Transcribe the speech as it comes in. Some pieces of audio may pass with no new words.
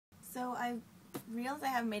realized I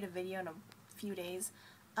haven't made a video in a few days.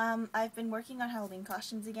 I've been working on Halloween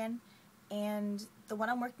costumes again, and the one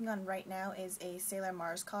I'm working on right now is a Sailor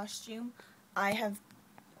Mars costume. Hold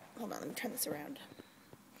on, let me turn this around.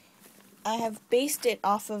 I have based it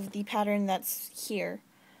off of the pattern that's here,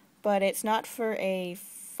 but it's not for a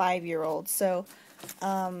 5-year-old, so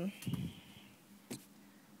I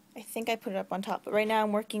think I put it up on top. But right now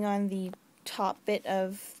I'm working on the top bit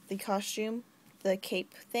of the costume, the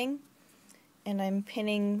cape thing, and I'm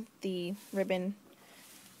pinning the ribbon,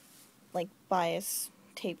 like bias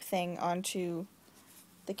tape thing, onto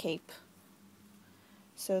the cape,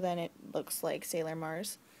 so then it looks like Sailor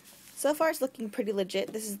Mars. So far it's looking pretty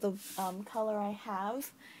legit. This is the color I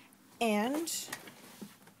have, and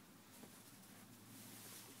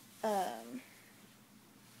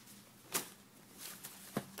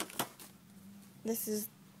this is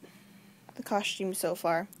the costume so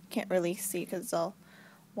far. Can't really see because it's all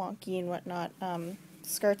wonky and whatnot.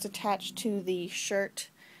 Skirt's attached to the shirt,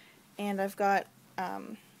 and I've got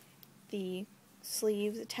the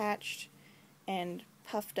sleeves attached and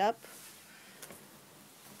puffed up.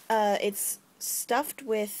 It's stuffed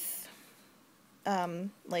with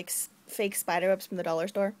like fake spider webs from the dollar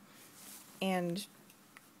store, and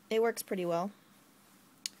it works pretty well.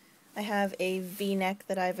 I have a V-neck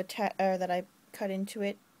that I cut into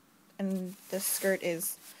it, and the skirt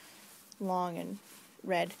is long and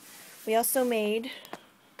red. We also made,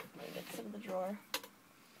 it's in the drawer,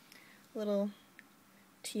 little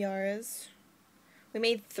tiaras. We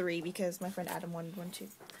made 3 because my friend Adam wanted one too.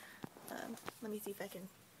 Let me see if I can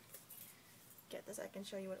get this. I can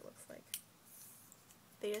show you what it looks like.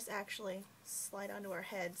 They just actually slide onto our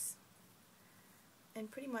heads and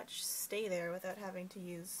pretty much stay there without having to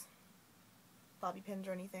use bobby pins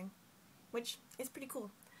or anything, which is pretty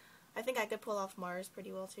cool. I think I could pull off Mars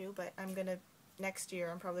pretty well too, but next year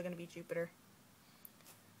I'm probably gonna be Jupiter.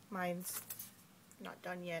 Mine's not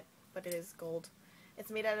done yet, but it is gold. It's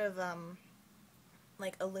made out of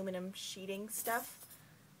like aluminum sheeting stuff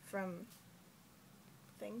from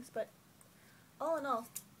things, but all in all,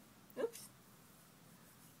 oops,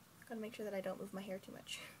 gotta make sure that I don't move my hair too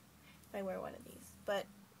much if I wear one of these, but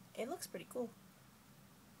it looks pretty cool.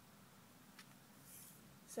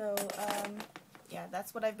 So yeah,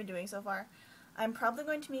 that's what I've been doing so far. I'm probably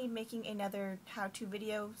going to be making another how-to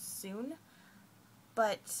video soon,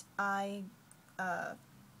 but I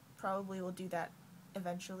probably will do that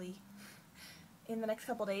eventually in the next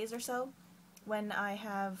couple days or so, when I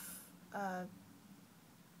have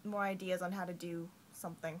more ideas on how to do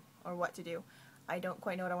something or what to do. I don't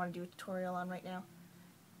quite know what I want to do a tutorial on right now.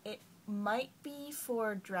 It might be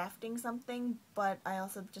for drafting something, but I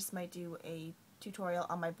also just might do a tutorial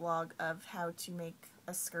on my blog of how to make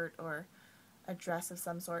a skirt or a dress of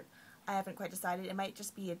some sort. I haven't quite decided. It might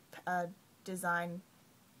just be a design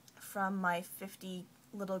from my 50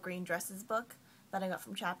 Little Green Dresses book that I got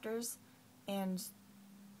from Chapters, and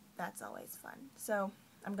that's always fun. So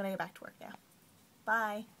I'm gonna get back to work now.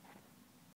 Bye!